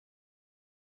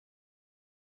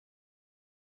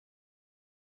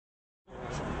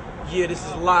Yeah, this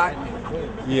is Lot.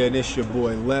 Yeah, this your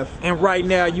boy Left. And right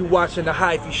now you watching the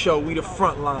Hyphy Show. We the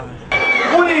front line.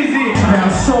 What is it? Now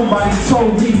somebody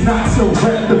told me not to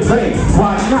rap the bay.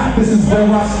 Why not? This is where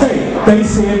I stay. They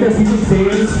said that we was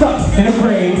dead and stuck in a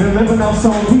grave and living out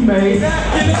songs we made.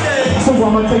 So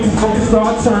I'ma take this focus,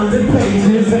 start turning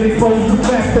pages and expose the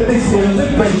fact that they still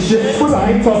invade shit. But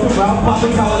I ain't talking about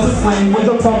popping collars and slang when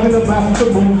I'm talking about the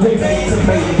move they made to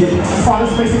make it.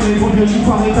 Artists making it with you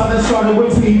probably thought that started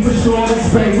with me for sure in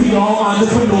Spain. We all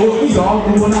entrepreneurs, we all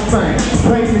doing our thing.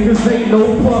 Play niggas ain't no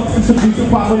puff, it's a piece of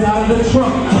popping out of the trunk.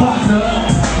 Partner,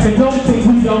 and don't think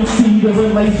we don't see the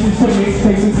relation to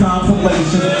mixtapes and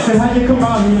compilations. And how you come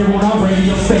out here on our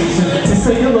radio station and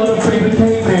say you love the baby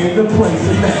can't name the place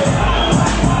in that.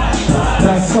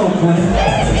 That's Oakland.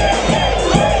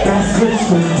 That's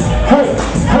Richmond.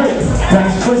 Hey,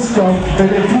 that's Frisco.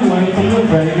 And if you ain't from the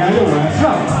Bay, now you're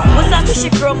right. What's up? It's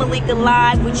your girl Malika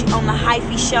live with you on the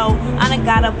Hyphy Show. I done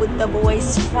got up with the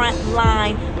boys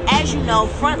Frontline. As you know,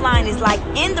 Frontline is like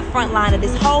in the front line of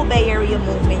this whole Bay Area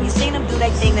movement. You seen them do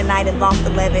that thing tonight at Loft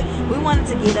 11. We wanted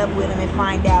to get up with them and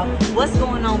find out what's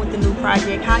going on with the new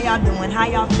project. How y'all doing? How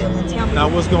y'all feeling? Tell me. Now,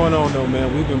 what's going on though,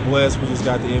 man? We've been blessed. We just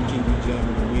got the MTV Jam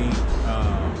of the Week.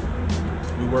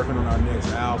 We're working on our next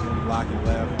album, Lock and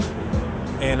Left.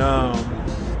 And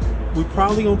we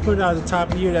probably gonna put it out at the top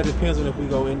of the year. That depends on if we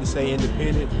go in to say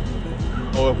independent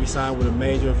or if we sign with a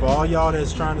major. For all y'all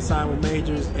that's trying to sign with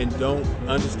majors and don't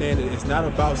understand it, it's not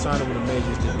about signing with a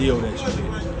major, it's the deal that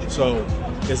you get. So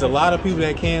there's a lot of people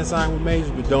that can sign with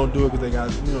majors but don't do it because they got,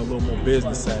 you know, a little more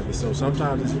business savvy. So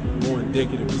sometimes it's more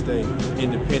indicative to stay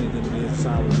independent than it is to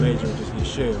sign with a major and just get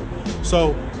shelled. So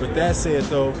with that said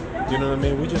though, you know what I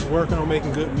mean, we're just working on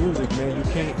making good music, man. You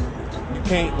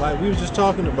can't, like we were just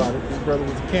talking about it, this brother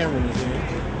with the camera in his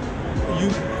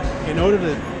hand. In order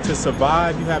to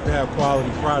survive, you have to have quality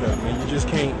product, man.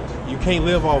 You can't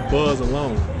live off buzz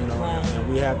alone, you know. And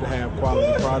we have to have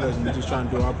quality products, and we're just trying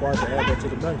to do our part to add that to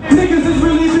the bank. Niggas is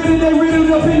really bitter, they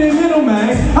riddled up in the middle,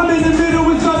 man. I'm in the middle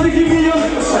with something to give me up.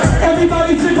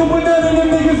 Everybody tickle when none of them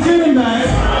niggas get it, man.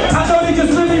 I know they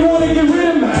just really want to get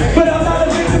rid of me, but I'm not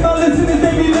a victim, my listeners,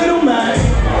 they be little, man.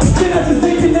 Then I just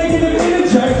take the negative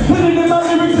energy, put it in my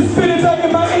lyrics and spit it back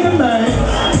in my inner, man.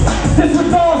 This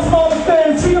was all small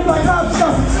affairs, treat them like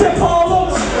options, step all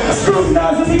over,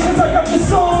 scrutinizing me because I got the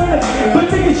soul in it. But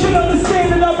niggas should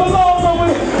understand that I belong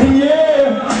over it. And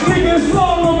yeah, niggas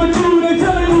long overdue, they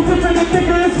telling you different, the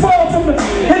nigga is far from it.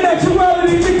 In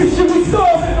actuality, niggas should be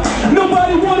starving.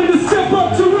 Nobody wanted to step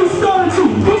up to who started to.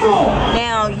 Come on.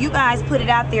 Now, you guys put it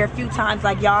out there a few times,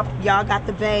 like y'all got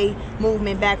the Bay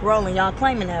movement back rolling. Y'all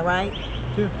claiming that, right?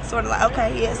 Yeah. Sort of like,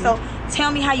 okay, yeah. So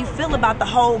tell me how you feel about the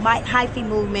whole Hyphy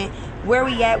movement, where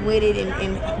we at with it,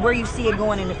 and where you see it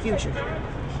going in the future.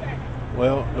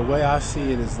 Well, the way I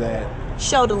see it is that...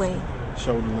 Show the lean.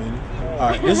 All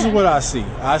right, this is what I see.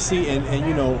 And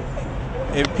you know,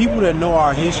 if people that know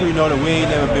our history know that we ain't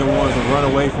never been ones to run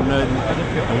away from nothing,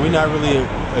 and we're not really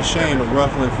ashamed of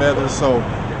ruffling feathers. So,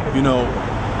 you know,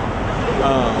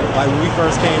 like when we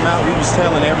first came out, we was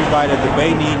telling everybody that the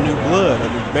Bay need new blood, or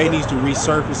the Bay needs to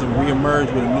resurface and reemerge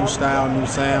with a new style, new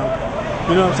sound.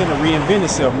 You know what I'm saying? To reinvent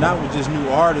itself, not with just new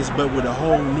artists, but with a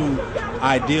whole new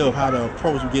idea of how to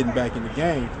approach getting back in the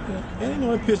game. And you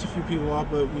know, it pissed a few people off,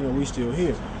 but you know, we still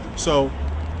here. So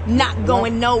not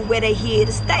going nowhere, they here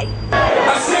to stay.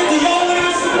 I said the only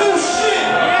is some new shit.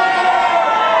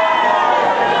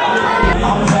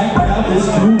 I'm back out this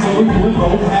crew, baby, we'll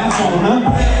go half on her.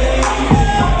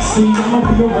 See, I'ma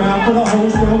be around for the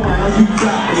whole 12 rounds, you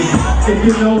got me. If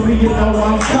you know me, you know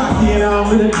I'm cocky, and I'm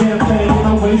with a damn thing on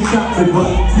my way shopping. But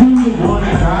you the one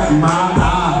that got my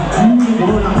eye, you the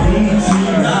one I need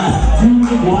tonight. You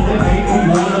the one that make me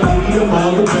wanna leave the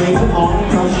mother baby alone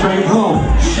and come straight home.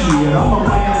 Shit, I'm a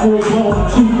man full blown,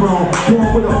 too grown, born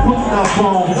with a book not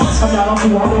phone. I'm not on the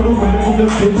wall of the women from the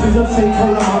bitches, I take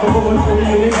her out of a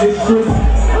 20-minute district.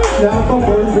 Now if I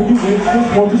work for you,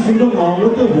 just want to sing along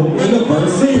with the hook and the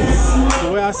verses.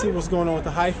 The way I see what's going on with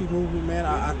the Hyphy movement, man,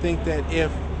 I think that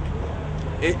if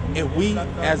we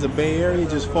as a Bay Area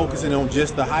just focusing on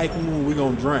just the Hyphy movement, we're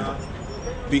gonna drown.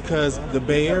 Because the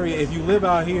Bay Area, if you live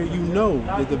out here, you know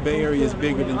that the Bay Area is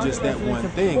bigger than just that one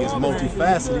thing. It's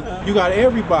multifaceted. You got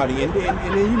everybody, and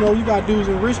then you know, you got dudes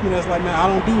in Richmond that's like, man, I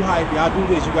don't do Hyphy, I do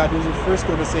this. You got dudes in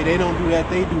Frisco that say they don't do that,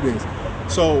 they do this.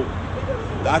 So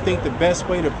I think the best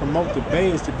way to promote the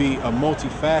Bay is to be a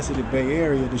multifaceted Bay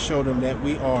Area, to show them that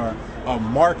we are a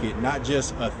market, not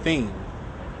just a thing.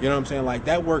 You know what I'm saying? Like,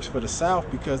 that works for the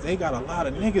South because they got a lot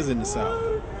of niggas in the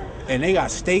South. And they got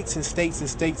states and states and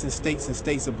states and states and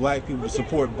states of black people to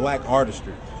support black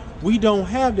artistry. We don't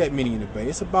have that many in the Bay.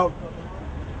 It's about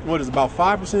what is about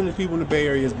 5% of the people in the Bay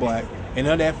Area is black, and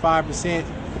of that 5%,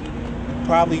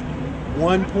 probably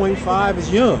 1.5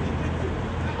 is young.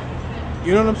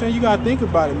 You know what I'm saying? You gotta think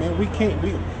about it, man. We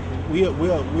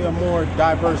are a more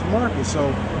diverse market.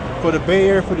 So for the Bay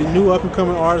Area, for the new up and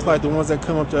coming artists like the ones that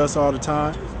come up to us all the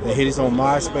time, they hit us on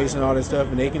MySpace and all that stuff,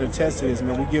 and they can attest to this,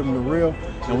 man. We give them the real,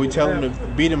 and we tell them to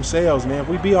be themselves, man. If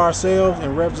we be ourselves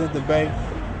and represent the Bay,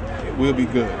 we'll be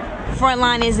good.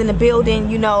 Frontline is in the building,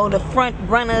 you know, the front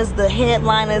runners, the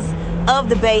headliners of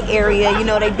the Bay Area. You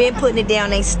know, they've been putting it down.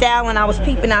 They styling. I was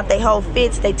peeping out their whole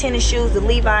fits, they tennis shoes, the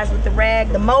Levi's with the rag,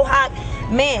 the mohawk.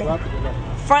 Man,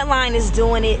 Frontline is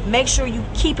doing it. Make sure you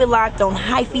keep it locked on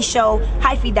Hyphy Show,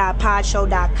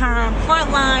 hyphy.podshow.com.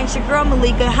 Frontline, it's your girl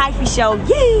Malika, Hyphy Show.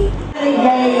 Yay! Bay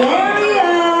Area!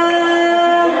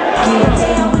 Get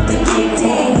down with the